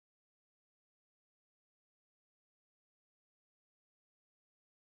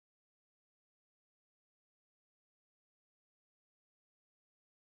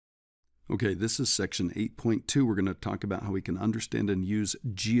Okay, this is section 8.2. We're going to talk about how we can understand and use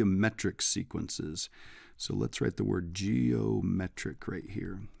geometric sequences. So let's write the word geometric right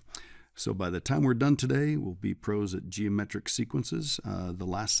here. So by the time we're done today, we'll be pros at geometric sequences. The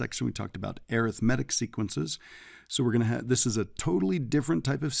last section we talked about arithmetic sequences. So we're going to have, this is a totally different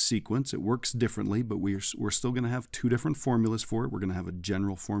type of sequence. It works differently, but we're still going to have two different formulas for it. We're going to have a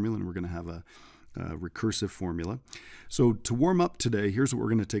general formula and we're going to have a recursive formula. So to warm up today, here's what we're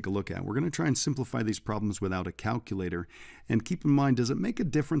going to take a look at. We're going to try and simplify these problems without a calculator. And keep in mind, does it make a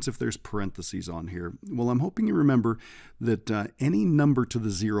difference if there's parentheses on here? Well, I'm hoping you remember that any number to the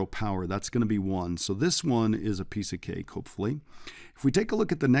 0 power, that's going to be 1. So this one is a piece of cake, hopefully. If we take a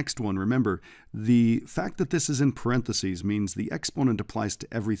look at the next one, remember, the fact that this is in parentheses means the exponent applies to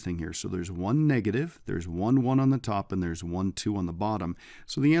everything here. So there's one negative, there's one 1 on the top, and there's one 2 on the bottom.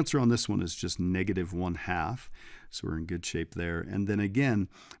 So the answer on this one is just negative 1/2. So we're in good shape there. And then again,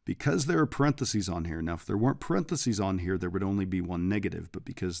 because there are parentheses on here, now if there weren't parentheses on here, there would only be one negative. But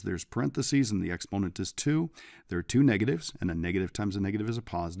because there's parentheses and the exponent is 2, there are two negatives, and a negative times a negative is a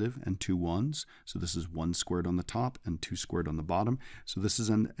positive, and two 1s. So this is 1 squared on the top and 2 squared on the bottom. So this is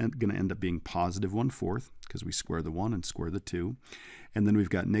going to end up being positive 1/4 because we square the 1 and square the 2. And then we've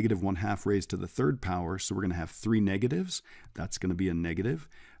got negative 1/2 raised to the 3rd power. So we're going to have 3 negatives. That's going to be a negative.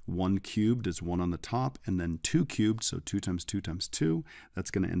 1 cubed is 1 on the top, and then 2 cubed, so 2 times 2 times 2,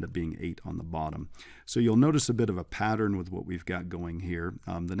 that's going to end up being 8 on the bottom. So you'll notice a bit of a pattern with what we've got going here.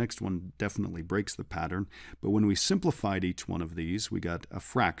 The next one definitely breaks the pattern, but when we simplified each one of these, we got a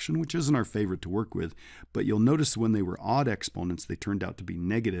fraction, which isn't our favorite to work with, but you'll notice when they were odd exponents, they turned out to be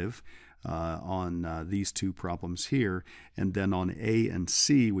negative on these two problems here, and then on A and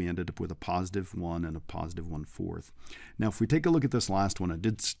C we ended up with a positive 1 and a positive 1/4. Now if we take a look at this last one, I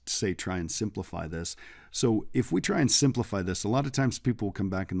did say try and simplify this. So if we try and simplify this, a lot of times people will come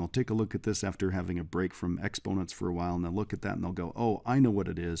back and they'll take a look at this after having a break from exponents for a while, and they'll look at that and they'll go, oh, I know what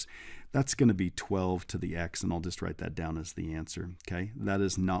it is. That's going to be 12 to the x, and I'll just write that down as the answer. Okay, that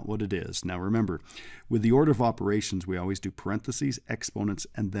is not what it is. Now remember, with the order of operations, we always do parentheses, exponents,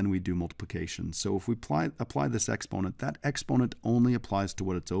 and then we do multiplication. So if we apply this exponent, that exponent only applies to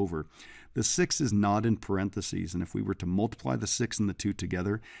what it's over. The 6 is not in parentheses, and if we were to multiply the 6 and the 2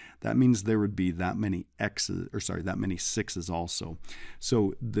 together, that means there would be that many x's, or sorry, that many 6's also.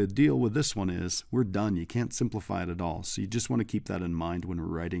 So the deal with this one is we're done. You can't simplify it at all. So you just want to keep that in mind when we're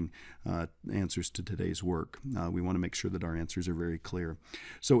writing answers to today's work. We want to make sure that our answers are very clear.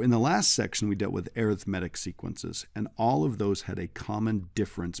 So in the last section, we dealt with arithmetic sequences, and all of those had a common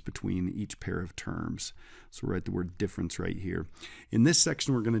difference between each pair of terms. So write the word difference right here. In this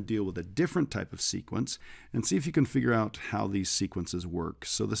section, we're going to deal with a different type of sequence and see if you can figure out how these sequences work.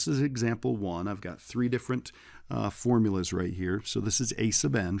 So this is example 1. I've got 3 different formulas right here. So this is a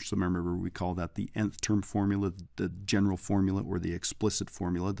sub n. So remember, we call that the nth term formula, the general formula, or the explicit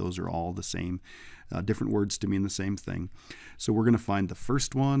formula. Those are all the same. Different words to mean the same thing. So we're going to find the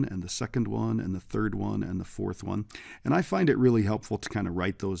first one and the second one and the third one and the fourth one. And I find it really helpful to kind of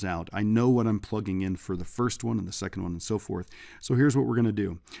write those out. I know what I'm plugging in for the first one and the second one and so forth. So here's what we're going to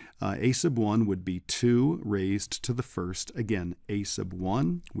do. A sub 1 would be 2 raised to the first. Again, a sub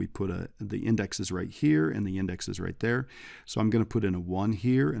 1, we put the index is right here and the index is right there. So I'm going to put in a 1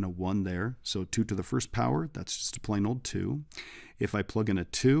 here and a 1 there. So 2 to the first power, that's just a plain old 2. If I plug in a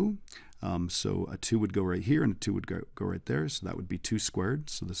 2, so a 2 would go right here and a 2 would go right there, so that would be 2 squared,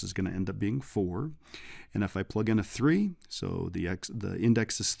 so this is going to end up being 4. And if I plug in a 3, so the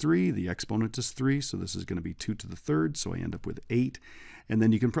index is 3, the exponent is 3, so this is going to be 2 to the 3rd, so I end up with 8. And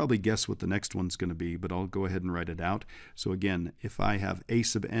then you can probably guess what the next one's going to be, but I'll go ahead and write it out. So again, if I have a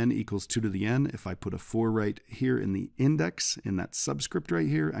sub n equals 2 to the n, if I put a 4 right here in the index, in that subscript right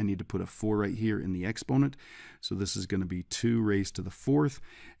here, I need to put a 4 right here in the exponent. So this is going to be 2 raised to the 4th,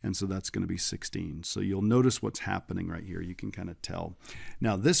 and so that's going to be 16. So you'll notice what's happening right here. You can kind of tell.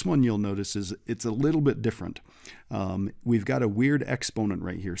 Now this one you'll notice is it's a little bit different. We've got a weird exponent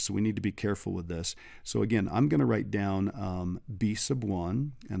right here, so we need to be careful with this. So again, I'm going to write down b sub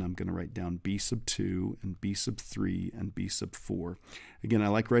 1, and I'm going to write down b sub 2, and b sub 3, and b sub 4. Again, I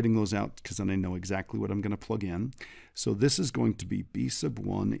like writing those out because then I know exactly what I'm going to plug in. So this is going to be b sub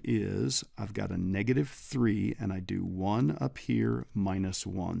 1 is, I've got a negative 3, and I do 1 up here minus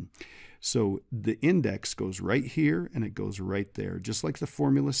 1. So the index goes right here and it goes right there. Just like the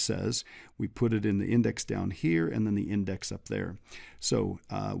formula says, we put it in the index down here and then the index up there. So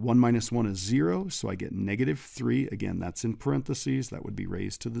 1 minus 1 is 0, so I get negative 3. Again, that's in parentheses. That would be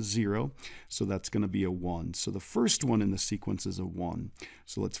raised to the 0. So that's going to be a 1. So the first one in the sequence is a 1.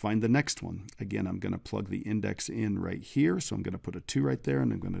 So let's find the next one. Again, I'm going to plug the index in right here. So I'm going to put a 2 right there,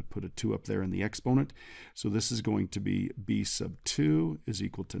 and I'm going to put a 2 up there in the exponent. So this is going to be b sub 2 is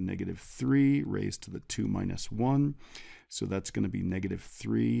equal to negative 3 raised to the 2 minus 1. So that's going to be negative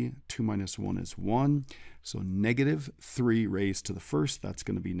 3. 2 minus 1 is 1. So negative 3 raised to the first, that's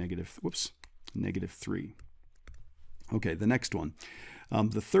going to be negative 3. Okay, the next one.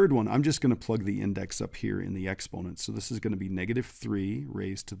 The third one, I'm just going to plug the index up here in the exponent. So this is going to be negative 3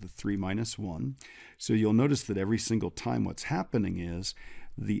 raised to the 3 minus 1. So you'll notice that every single time what's happening is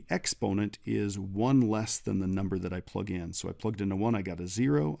the exponent is 1 less than the number that I plug in. So I plugged in a 1, I got a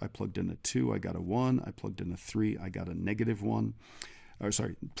 0. I plugged in a 2, I got a 1. I plugged in a 3, I got a negative 1. Or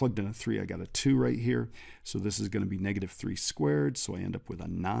sorry, plugged in a 3, I got a 2 right here. So this is going to be negative 3 squared, so I end up with a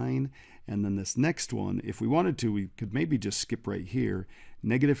 9. And then this next one, if we wanted to, we could maybe just skip right here.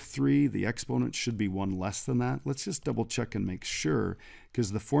 Negative 3, the exponent should be 1 less than that. Let's just double check and make sure,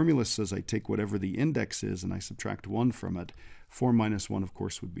 because the formula says I take whatever the index is and I subtract 1 from it. 4 minus 1, of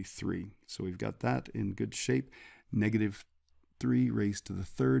course, would be 3. So we've got that in good shape. Negative 3 raised to the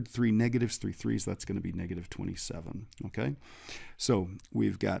third, 3 negatives, 3 threes, that's going to be negative 27. Okay, so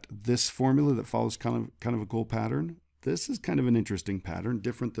we've got this formula that follows kind of a cool pattern. This is kind of an interesting pattern,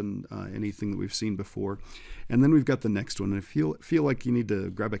 different than anything that we've seen before. And then we've got the next one. And if you feel like you need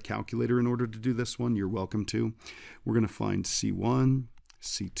to grab a calculator in order to do this one, you're welcome to. We're going to find C1,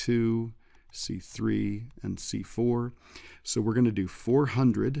 C2, C3, and C4. So we're going to do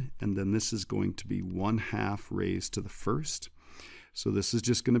 400, and then this is going to be 1/2 raised to the first. So this is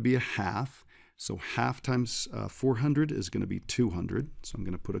just going to be a half. So half times 400 is going to be 200. So I'm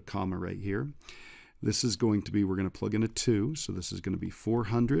going to put a comma right here. This is going to be, we're going to plug in a 2. So this is going to be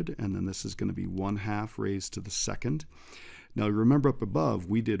 400, and then this is going to be 1/2 raised to the second. Now remember up above,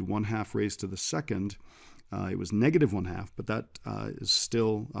 we did 1/2 raised to the second. It was negative 1/2, but that is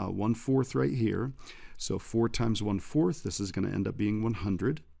still 1/4 right here. So 4 times 1/4, this is going to end up being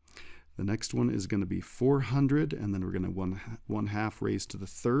 100. The next one is going to be 400, and then we're going to 1/2 raised to the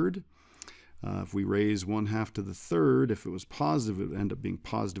third. If we raise 1/2 to the third, if it was positive, it would end up being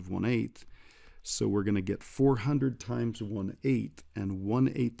positive 1/8. So we're going to get 400 times 1/8, and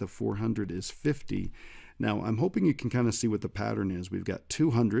 1/8 of 400 is 50. Now I'm hoping you can kind of see what the pattern is. We've got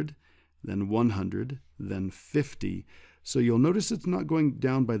 200, then 100, then 50. So you'll notice it's not going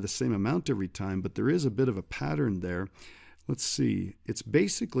down by the same amount every time, but there is a bit of a pattern there. Let's see, it's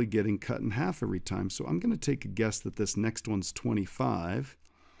basically getting cut in half every time. So I'm going to take a guess that this next one's 25.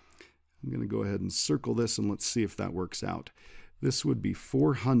 I'm going to go ahead and circle this, and let's see if that works out. This would be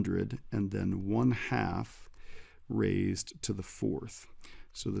 400 and then 1/2 raised to the fourth.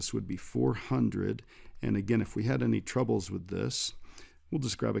 So this would be 400. And again, if we had any troubles with this, we'll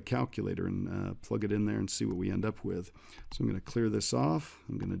just grab a calculator and plug it in there and see what we end up with. So I'm going to clear this off.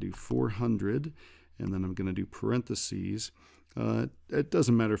 I'm going to do 400, and then I'm going to do parentheses. It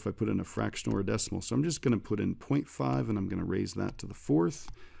doesn't matter if I put in a fraction or a decimal, so I'm just going to put in 0.5, and I'm going to raise that to the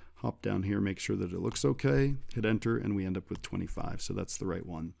fourth. Hop down here, make sure that it looks okay, hit enter, and we end up with 25. So that's the right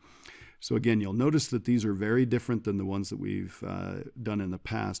one. So again, you'll notice that these are very different than the ones that we've done in the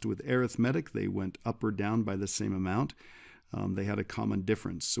past. With arithmetic, they went up or down by the same amount. They had a common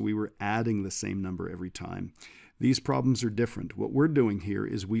difference. So we were adding the same number every time. These problems are different. What we're doing here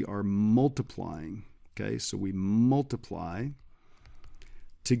is we are multiplying. Okay, so we multiply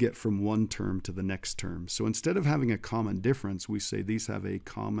to get from one term to the next term. So instead of having a common difference, we say these have a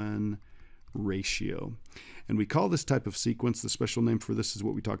common ratio. And we call this type of sequence, the special name for this is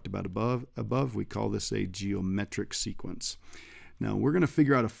what we talked about above. We call this a geometric sequence. Now we're going to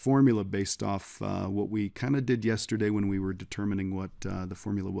figure out a formula based off what we kind of did yesterday when we were determining what the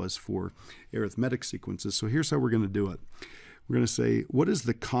formula was for arithmetic sequences. So here's how we're going to do it. We're going to say, what is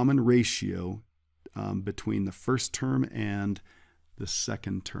the common ratio between the first term and the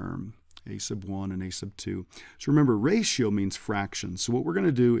second term, a sub 1 and a sub 2. So remember, ratio means fraction. So what we're going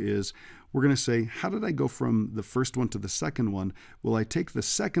to do is we're going to say, how did I go from the first one to the second one? Well, I take the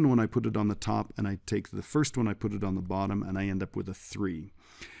second one, I put it on the top, and I take the first one, I put it on the bottom, and I end up with a 3.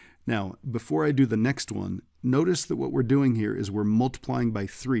 Now, before I do the next one, notice that what we're doing here is we're multiplying by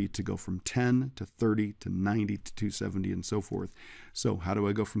 3 to go from 10 to 30 to 90 to 270 and so forth. So how do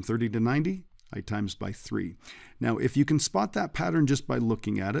I go from 30 to 90? I times by 3. Now, if you can spot that pattern just by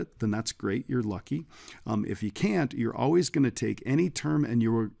looking at it, then that's great. You're lucky. If you can't, you're always going to take any term and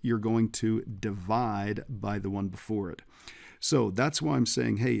you're going to divide by the one before it. So that's why I'm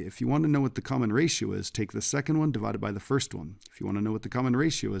saying, hey, if you want to know what the common ratio is, take the second one divided by the first one. If you want to know what the common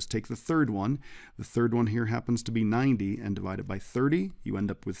ratio is, take the third one. The third one here happens to be 90, and divide it by 30, you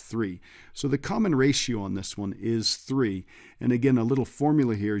end up with 3. So the common ratio on this one is 3. And again, a little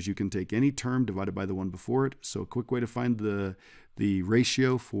formula here is you can take any term divided by the one before it. So a quick way to find the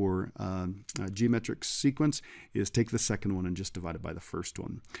ratio for a geometric sequence is take the second one and just divide it by the first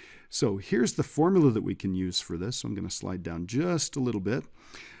one. So here's the formula that we can use for this. So I'm going to slide down just a little bit.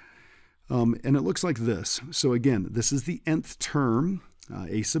 And it looks like this. So again, this is the nth term,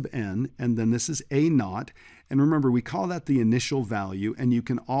 a sub n, and then this is a naught. And remember, we call that the initial value, and you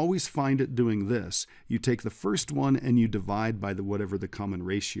can always find it doing this. You take the first one and you divide by whatever the common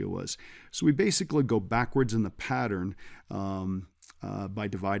ratio was. So we basically go backwards in the pattern by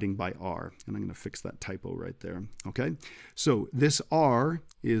dividing by r. And I'm going to fix that typo right there. Okay, so this r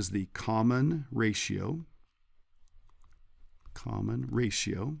is the common ratio,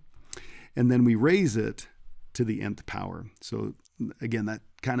 and then we raise it to the nth power. So again, that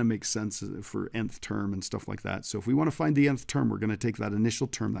kind of makes sense for nth term and stuff like that. So if we want to find the nth term, we're going to take that initial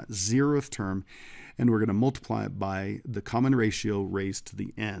term, that 0th term, and we're going to multiply it by the common ratio raised to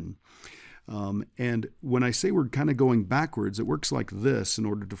the n. And when I say we're kind of going backwards, it works like this in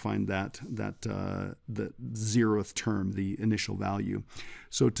order to find the 0th term, the initial value.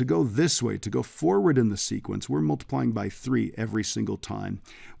 So to go this way, to go forward in the sequence, we're multiplying by 3 every single time.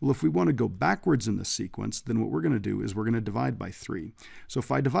 Well, if we want to go backwards in the sequence, then what we're going to do is we're going to divide by 3. So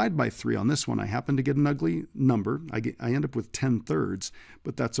if I divide by 3 on this one, I happen to get an ugly number. I end up with 10/3,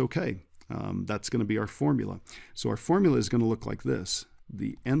 but that's okay. That's going to be our formula. So our formula is going to look like this.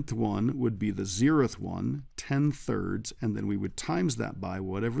 The nth one would be the 0th one, 10/3, and then we would times that by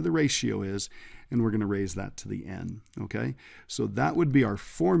whatever the ratio is, and we're going to raise that to the n, okay? So that would be our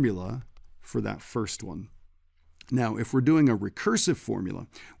formula for that first one. Now, if we're doing a recursive formula,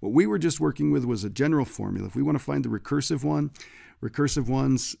 what we were just working with was a general formula. If we want to find the recursive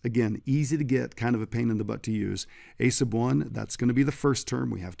ones, again, easy to get, kind of a pain in the butt to use. A sub 1, that's going to be the first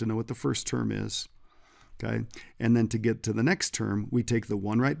term. We have to know what the first term is. Okay, and then to get to the next term, we take the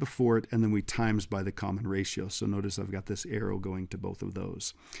one right before it, and then we times by the common ratio. So notice I've got this arrow going to both of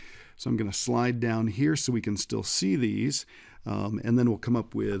those. So I'm going to slide down here so we can still see these, and then we'll come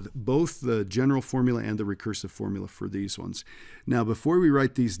up with both the general formula and the recursive formula for these ones. Now, before we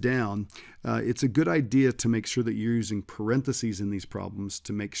write these down, it's a good idea to make sure that you're using parentheses in these problems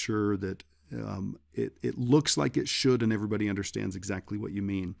to make sure that it looks like it should and everybody understands exactly what you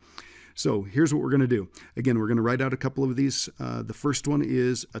mean. So here's what we're going to do. Again, we're going to write out a couple of these. The first one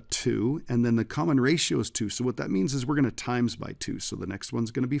is a 2, and then the common ratio is 2. So what that means is we're going to times by 2. So the next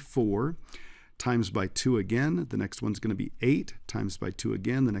one's going to be 4 times by 2 again. The next one's going to be 8 times by 2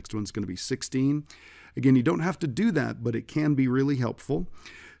 again. The next one's going to be 16. Again, you don't have to do that, but it can be really helpful.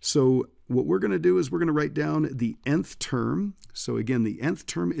 So what we're going to do is we're going to write down the nth term. So again, the nth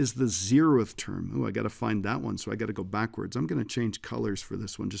term is the 0th term. Oh, I got to find that one, so I got to go backwards. I'm going to change colors for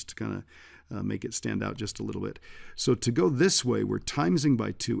this one just to kind of make it stand out just a little bit. So to go this way, we're timesing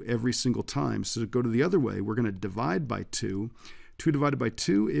by 2 every single time. So to go to the other way, we're going to divide by 2. 2 divided by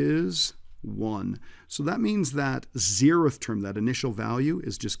 2 is 1. So that means that 0th term, that initial value,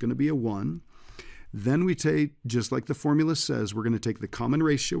 is just going to be a 1. Then we take, just like the formula says, we're going to take the common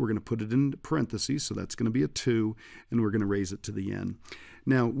ratio, we're going to put it in parentheses, so that's going to be a 2, and we're going to raise it to the n.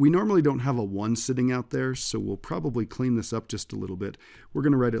 Now, we normally don't have a 1 sitting out there, so we'll probably clean this up just a little bit. We're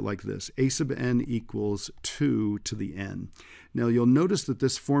going to write it like this. A sub n equals 2 to the n. Now, you'll notice that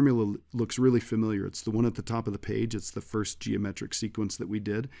this formula looks really familiar. It's the one at the top of the page. It's the first geometric sequence that we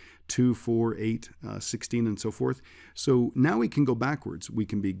did, 2, 4, 8, 16, and so forth. So now we can go backwards. We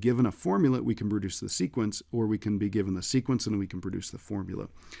can be given a formula, we can produce the sequence, or we can be given the sequence and we can produce the formula.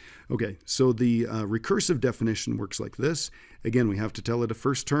 Okay, so the recursive definition works like this. Again, we have to tell it a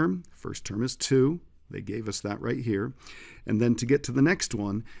first term. First term is 2. They gave us that right here. And then to get to the next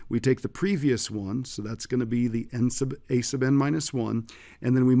one, we take the previous one, so that's going to be the a sub n minus 1,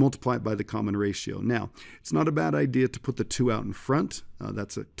 and then we multiply it by the common ratio. Now, it's not a bad idea to put the 2 out in front.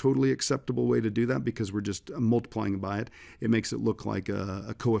 That's a totally acceptable way to do that because we're just multiplying by it. It makes it look like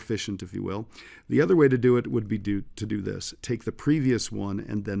a coefficient, if you will. The other way to do it would be to do this. Take the previous one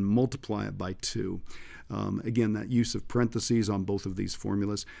and then multiply it by 2. Again, that use of parentheses on both of these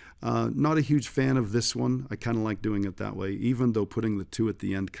formulas. Not a huge fan of this one. I kind of like doing it that way, even though putting the 2 at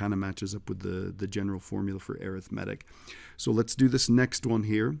the end kind of matches up with the general formula for arithmetic. So let's do this next one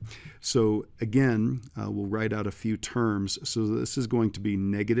here. So again, we'll write out a few terms. So this is going to be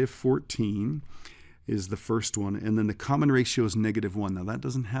negative 14 is the first one, and then the common ratio is negative 1. Now that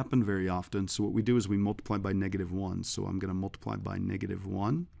doesn't happen very often, so what we do is we multiply by negative 1. So I'm going to multiply by negative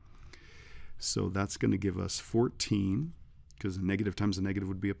 1. So that's going to give us 14, because a negative times a negative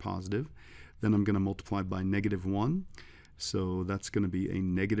would be a positive. Then I'm going to multiply by negative 1. So that's going to be a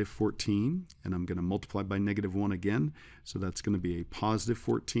negative 14, and I'm going to multiply by negative 1 again. So that's going to be a positive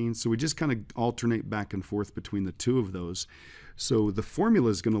 14. So we just kind of alternate back and forth between the two of those. So the formula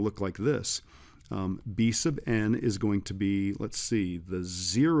is going to look like this. B sub n is going to be, let's see, the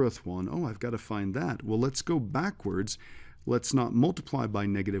 0th one. Oh, I've got to find that. Well, let's go backwards. Let's not multiply by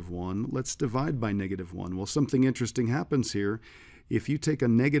negative 1. Let's divide by negative 1. Well, something interesting happens here. If you take a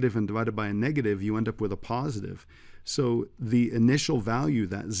negative and divide it by a negative, you end up with a positive. So the initial value,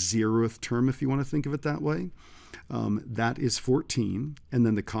 that 0th term, if you want to think of it that way, that is 14. And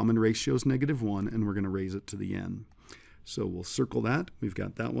then the common ratio is negative 1, and we're going to raise it to the n. So we'll circle that. We've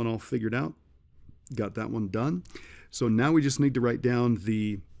got that one all figured out. Got that one done. So now we just need to write down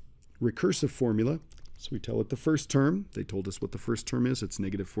the recursive formula. So we tell it the first term. They told us what the first term is. It's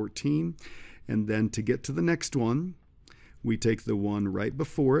negative 14. And then to get to the next one, we take the one right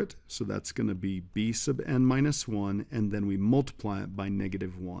before it. So that's going to be b sub n minus 1. And then we multiply it by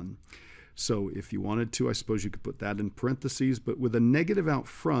negative 1. So if you wanted to, I suppose you could put that in parentheses. But with a negative out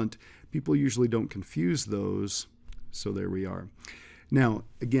front, people usually don't confuse those. So there we are. Now,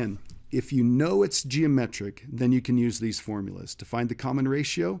 again, if you know it's geometric, then you can use these formulas. To find the common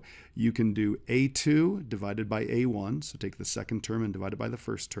ratio, you can do a2 divided by a1, so take the second term and divide it by the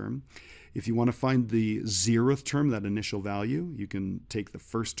first term. If you want to find the 0th term, that initial value, you can take the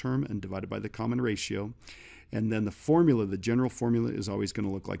first term and divide it by the common ratio. And then the formula, the general formula, is always going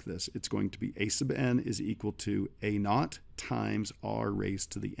to look like this. It's going to be a sub n is equal to a naught times r raised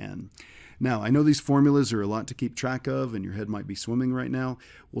to the n. Now, I know these formulas are a lot to keep track of, and your head might be swimming right now.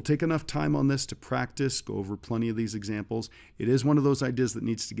 We'll take enough time on this to practice, go over plenty of these examples. It is one of those ideas that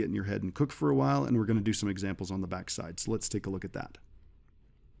needs to get in your head and cook for a while, and we're going to do some examples on the back side. So let's take a look at that.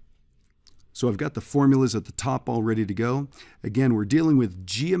 So I've got the formulas at the top all ready to go. Again, we're dealing with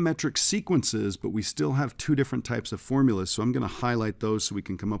geometric sequences, but we still have two different types of formulas. So I'm going to highlight those so we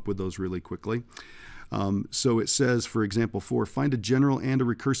can come up with those really quickly. So it says, for example, 4, find a general and a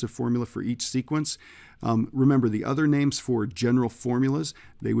recursive formula for each sequence. Remember, the other names for general formulas,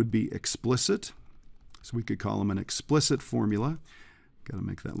 they would be explicit. So we could call them an explicit formula. Got to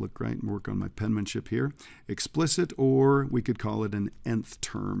make that look right and work on my penmanship here. Explicit, or we could call it an nth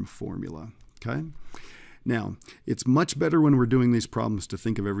term formula. Okay? Now, it's much better when we're doing these problems to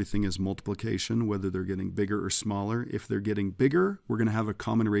think of everything as multiplication, whether they're getting bigger or smaller. If they're getting bigger, we're going to have a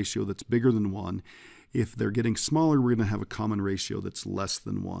common ratio that's bigger than 1. If they're getting smaller, we're going to have a common ratio that's less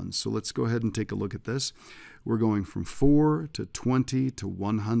than 1. So let's go ahead and take a look at this. We're going from 4 to 20 to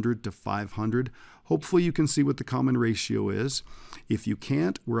 100 to 500. Hopefully you can see what the common ratio is. If you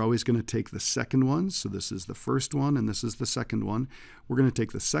can't, we're always going to take the second one. So this is the first one and this is the second one. We're going to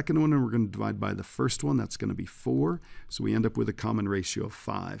take the second one and we're going to divide by the first one. That's going to be 4. So we end up with a common ratio of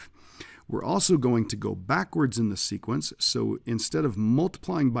 5. We're also going to go backwards in the sequence. So instead of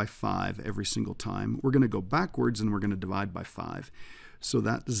multiplying by 5 every single time, we're going to go backwards and we're going to divide by 5. So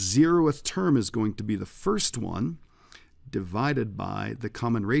that 0th term is going to be the first one divided by the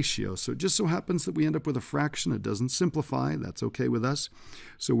common ratio. So it just so happens that we end up with a fraction. It doesn't simplify. That's okay with us.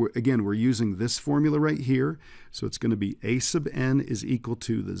 So we're using this formula right here. So it's going to be a sub n is equal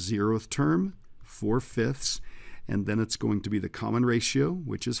to the 0th term, 4/5, and then it's going to be the common ratio,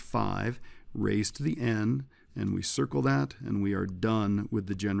 which is 5, raised to the n, and we circle that, and we are done with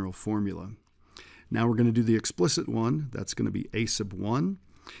the general formula. Now we're going to do the explicit one. That's going to be a sub 1,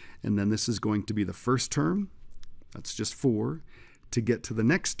 and then this is going to be the first term. That's just 4. To get to the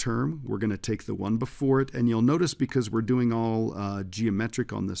next term, we're going to take the one before it, and you'll notice because we're doing all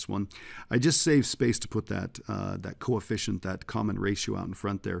geometric on this one, I just saved space to put that, that coefficient, that common ratio out in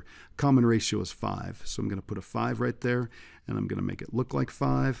front there. Common ratio is 5, so I'm going to put a 5 right there, and I'm going to make it look like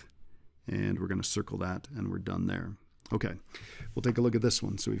 5, and we're going to circle that, and we're done there. Okay, we'll take a look at this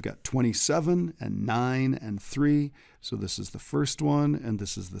one. So we've got 27 and 9 and 3. So this is the first one and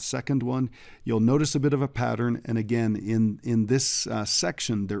this is the second one. You'll notice a bit of a pattern. And again, in this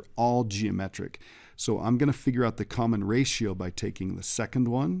section, they're all geometric. So I'm going to figure out the common ratio by taking the second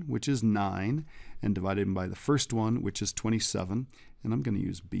one, which is 9, and dividing by the first one, which is 27. And I'm going to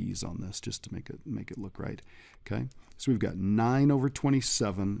use B's on this just to make it look right. Okay, so we've got 9 over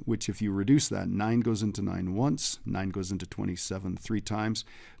 27, which if you reduce that, 9 goes into 9 once, 9 goes into 27 3 times.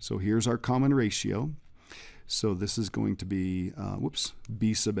 So here's our common ratio. So this is going to be,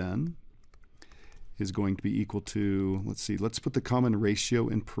 B sub n is going to be equal to, let's put the common ratio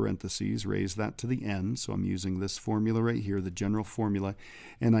in parentheses, raise that to the n. So I'm using this formula right here, the general formula,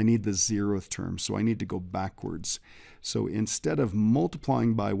 and I need the 0th term, so I need to go backwards. So instead of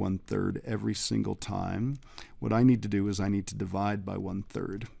multiplying by 1/3 every single time, what I need to do is I need to divide by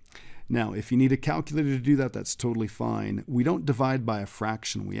 1/3. Now, if you need a calculator to do that, that's totally fine. We don't divide by a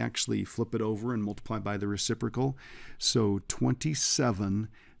fraction. We actually flip it over and multiply by the reciprocal. So 27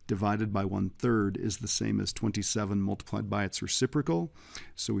 divided by 1/3 is the same as 27 multiplied by its reciprocal.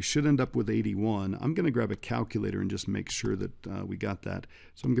 So we should end up with 81. I'm going to grab a calculator and just make sure that we got that.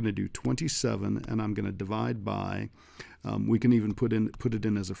 So I'm going to do 27, and I'm going to divide by, we can even put it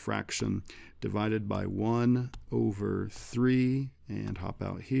in as a fraction, divided by 1/3, and hop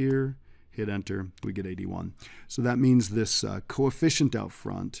out here, hit enter, we get 81. So that means this coefficient out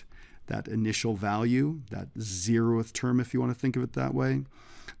front, that initial value, that 0th term if you want to think of it that way,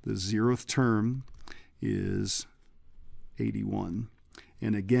 the 0th term is 81.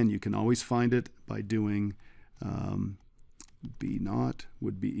 And again, you can always find it by doing B0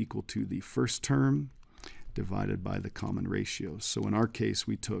 would be equal to the first term divided by the common ratio. So in our case,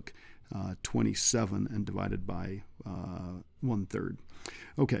 we took 27 and divided by 1/3.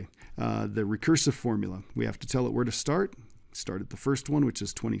 Okay, the recursive formula. We have to tell it where to start. Start at the first one, which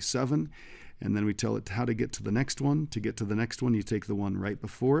is 27, and then we tell it how to get to the next one. To get to the next one, you take the one right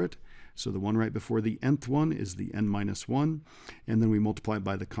before it. So the one right before the nth one is the n minus 1, and then we multiply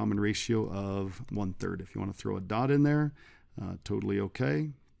by the common ratio of 1/3. If you want to throw a dot in there, totally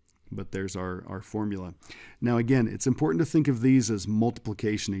okay. But there's our formula. Now again, it's important to think of these as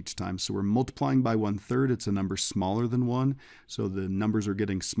multiplication each time. So we're multiplying by 1/3. It's a number smaller than 1. So the numbers are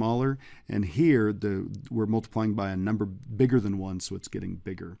getting smaller. And here we're multiplying by a number bigger than 1, so it's getting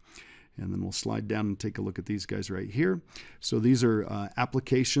bigger. And then we'll slide down and take a look at these guys right here. So these are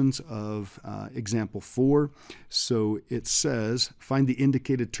applications of example 4. So it says, find the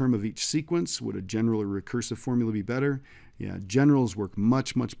indicated term of each sequence. Would a general or recursive formula be better? Yeah, generals work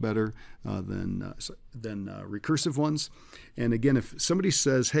much, much better than recursive ones. And again, if somebody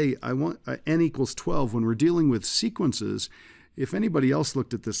says, hey, I want n equals 12, when we're dealing with sequences, if anybody else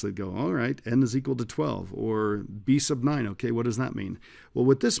looked at this, they'd go, all right, n is equal to 12, or b sub 9. Okay, what does that mean? Well,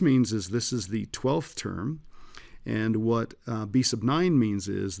 what this means is this is the 12th term, and what b sub 9 means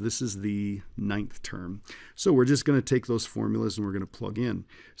is this is the 9th term. So we're just going to take those formulas and we're going to plug in.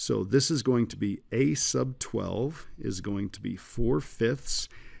 So this is going to be a sub 12 is going to be 4/5,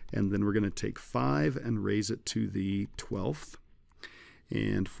 and then we're going to take 5 and raise it to the 12th.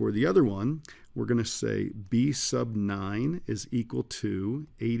 And for the other one, we're going to say b sub 9 is equal to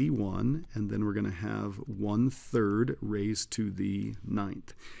 81, and then we're going to have 1/3 raised to the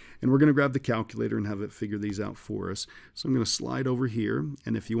 9th. And we're going to grab the calculator and have it figure these out for us. So I'm going to slide over here,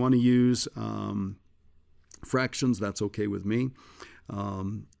 and if you want to use fractions, that's okay with me.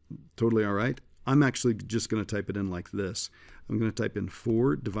 Totally all right. I'm actually just going to type it in like this. I'm going to type in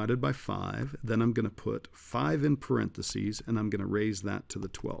 4 divided by 5, then I'm going to put 5 in parentheses, and I'm going to raise that to the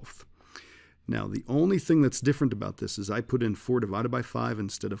 12th. Now, the only thing that's different about this is I put in 4 divided by 5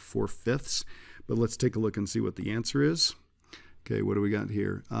 instead of 4/5, but let's take a look and see what the answer is. Okay, what do we got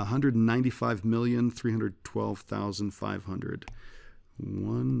here? 195,312,500.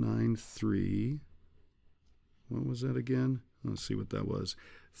 193. What was that again? Let's see what that was.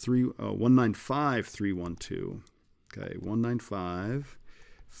 195,312. Okay,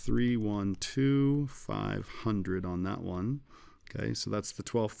 195,312,500 on that one. Okay, so that's the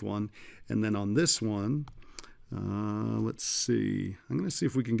 12th one. And then on this one, let's see. I'm going to see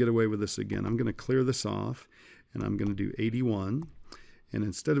if we can get away with this again. I'm going to clear this off, and I'm going to do 81. And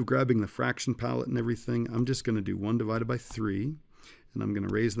instead of grabbing the fraction palette and everything, I'm just going to do 1 divided by 3. And I'm going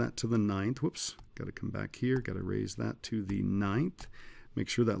to raise that to the 9th. Whoops, got to come back here. Got to raise that to the 9th. Make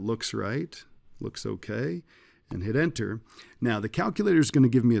sure that looks right. Looks okay. And hit enter. Now the calculator is going to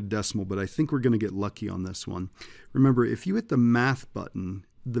give me a decimal, but I think we're going to get lucky on this one. Remember, if you hit the math button,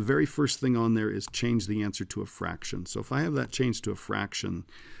 the very first thing on there is change the answer to a fraction. So if I have that changed to a fraction,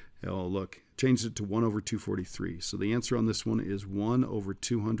 oh look, changed it to 1 over 243. So the answer on this one is 1 over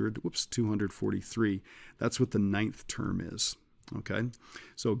 243. That's what the 9th term is. Okay,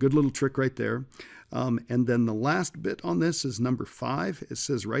 so a good little trick right there. And then the last bit on this is number 5. It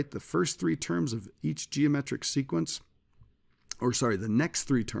says write the first 3 terms of each geometric sequence, or sorry, the next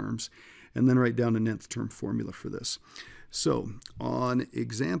 3 terms, and then write down an nth term formula for this. So on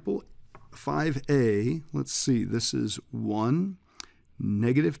example 5a, let's see, this is 1,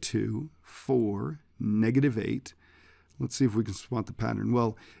 -2, 4, -8. Let's see if we can spot the pattern.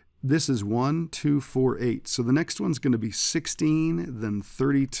 Well, this is 1, 2, 4, 8. So the next one's going to be 16, then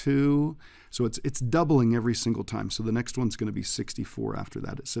 32. So it's doubling every single time. So the next one's going to be 64 after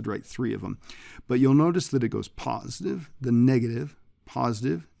that. It said write 3 of them. But you'll notice that it goes positive, then negative,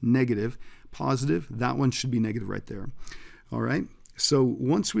 positive, negative, positive. That one should be negative right there. All right. So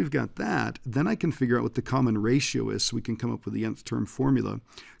once we've got that, then I can figure out what the common ratio is so we can come up with the nth term formula.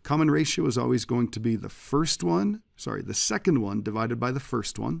 Common ratio is always going to be the second one divided by the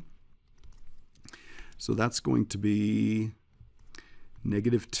first one. So that's going to be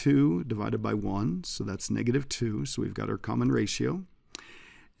 -2 divided by 1. So that's -2. So we've got our common ratio.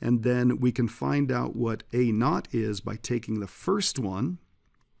 And then we can find out what A naught is by taking the first one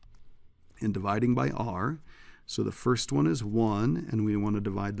and dividing by R. So the first one is 1, and we want to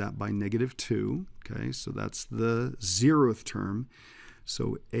divide that by -2. Okay, so that's the 0th term.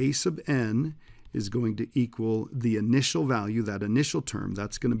 So A sub n is going to equal the initial value, that initial term.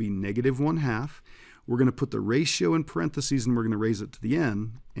 That's going to be -1/2. We're going to put the ratio in parentheses, and we're going to raise it to the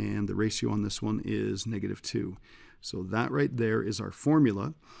n, and the ratio on this one is -2. So that right there is our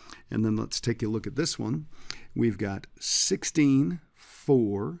formula. And then let's take a look at this one. We've got 16,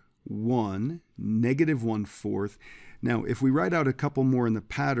 4, 1, -1/4. Now, if we write out a couple more in the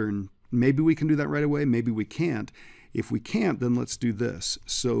pattern, maybe we can do that right away, maybe we can't. If we can't, then let's do this.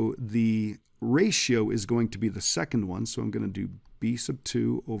 So the ratio is going to be the second one, so I'm going to do b sub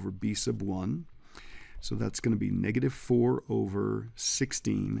 2 over b sub 1. So that's going to be -4 over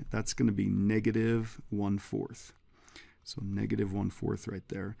 16. That's going to be -1/4. So -1/4 right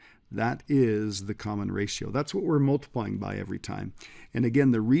there. That is the common ratio. That's what we're multiplying by every time. And again,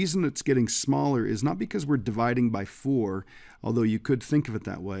 the reason it's getting smaller is not because we're dividing by 4, although you could think of it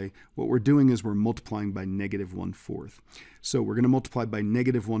that way. What we're doing is we're multiplying by -1/4. So we're going to multiply by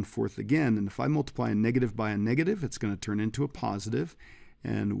 -1/4 again, and if I multiply a negative by a negative, it's going to turn into a positive.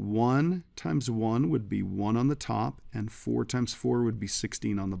 And 1 times 1 would be 1 on the top, and 4 times 4 would be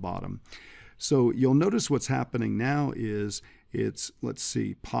 16 on the bottom. So you'll notice what's happening now is it's, let's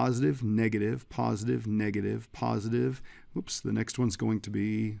see, positive, negative, positive, negative, positive. Oops, the next one's going to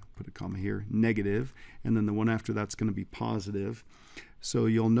be, put a comma here, negative, and then the one after that's going to be positive. So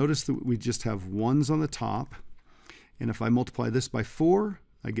you'll notice that we just have 1s on the top, and if I multiply this by 4,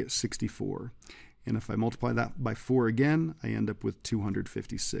 I get 64. And if I multiply that by 4 again, I end up with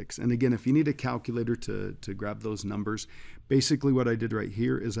 256. And again, if you need a calculator to grab those numbers, basically what I did right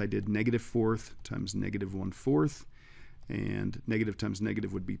here is I did -4 times -1/4, and negative times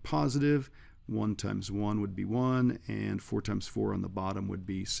negative would be positive, 1 times 1 would be 1, and 4 times 4 on the bottom would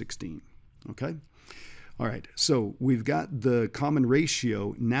be 16. Okay? All right, so we've got the common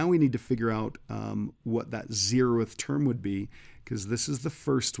ratio. Now we need to figure out what that 0th term would be, because this is the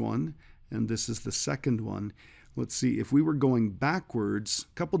first one, and this is the second one. Let's see, if we were going backwards,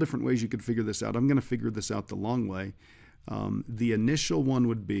 a couple different ways you could figure this out. I'm going to figure this out the long way. The initial one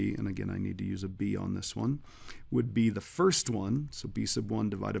would be, and again I need to use a b on this one, would be the first one, so b sub 1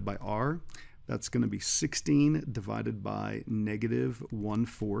 divided by r. That's going to be 16 divided by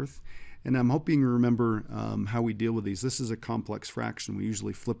 -1/4. And I'm hoping you remember how we deal with these. This is a complex fraction. We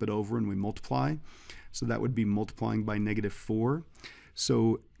usually flip it over and we multiply. So that would be multiplying by -4.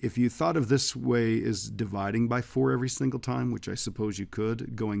 So if you thought of this way as dividing by 4 every single time, which I suppose you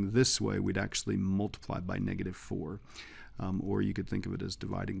could, going this way, we'd actually multiply by -4. Or you could think of it as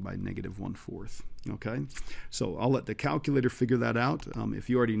dividing by -1/4. Okay, so I'll let the calculator figure that out. If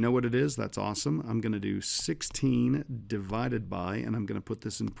you already know what it is, that's awesome. I'm going to do 16 divided by, and I'm going to put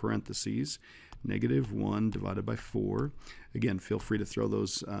this in parentheses, -1 divided by 4. Again, feel free to throw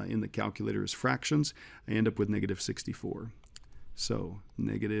those in the calculator as fractions. I end up with -64. So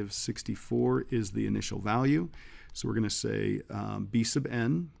 -64 is the initial value. So we're going to say b sub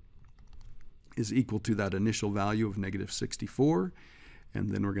n is equal to that initial value of -64. And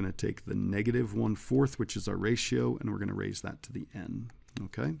then we're going to take the -1/4, which is our ratio, and we're going to raise that to the n.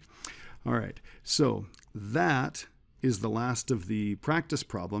 Okay? All right. So that is the last of the practice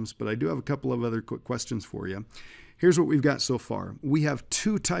problems, but I do have a couple of other quick questions for you. Here's what we've got so far. We have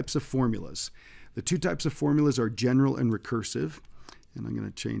 2 types of formulas. The 2 types of formulas are general and recursive. And I'm going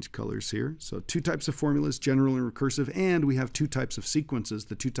to change colors here. So 2 types of formulas, general and recursive, and we have 2 types of sequences.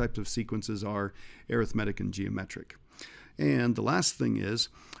 The 2 types of sequences are arithmetic and geometric. And the last thing is,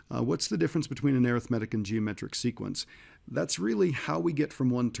 what's the difference between an arithmetic and geometric sequence? That's really how we get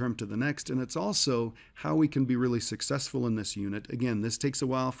from one term to the next, and it's also how we can be really successful in this unit. Again, this takes a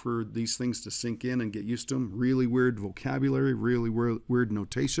while for these things to sink in and get used to them. Really weird vocabulary, really weird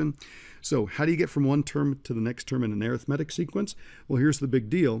notation. So how do you get from one term to the next term in an arithmetic sequence? Well, here's the big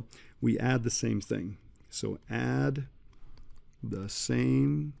deal. We add the same thing. So add the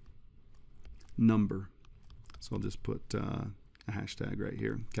same number. So I'll just put a hashtag right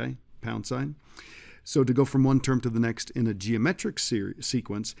here, okay? £. So to go from one term to the next in a geometric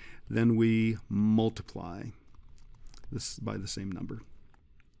sequence, then we multiply this by the same number.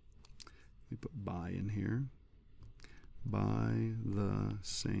 We put by in here. By the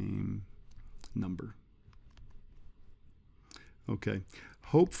same number. Okay,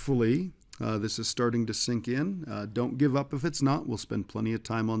 hopefully this is starting to sink in. Don't give up if it's not. We'll spend plenty of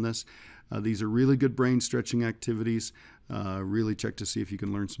time on this. These are really good brain stretching activities. Really check to see if you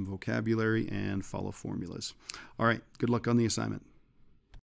can learn some vocabulary and follow formulas. All right, good luck on the assignment.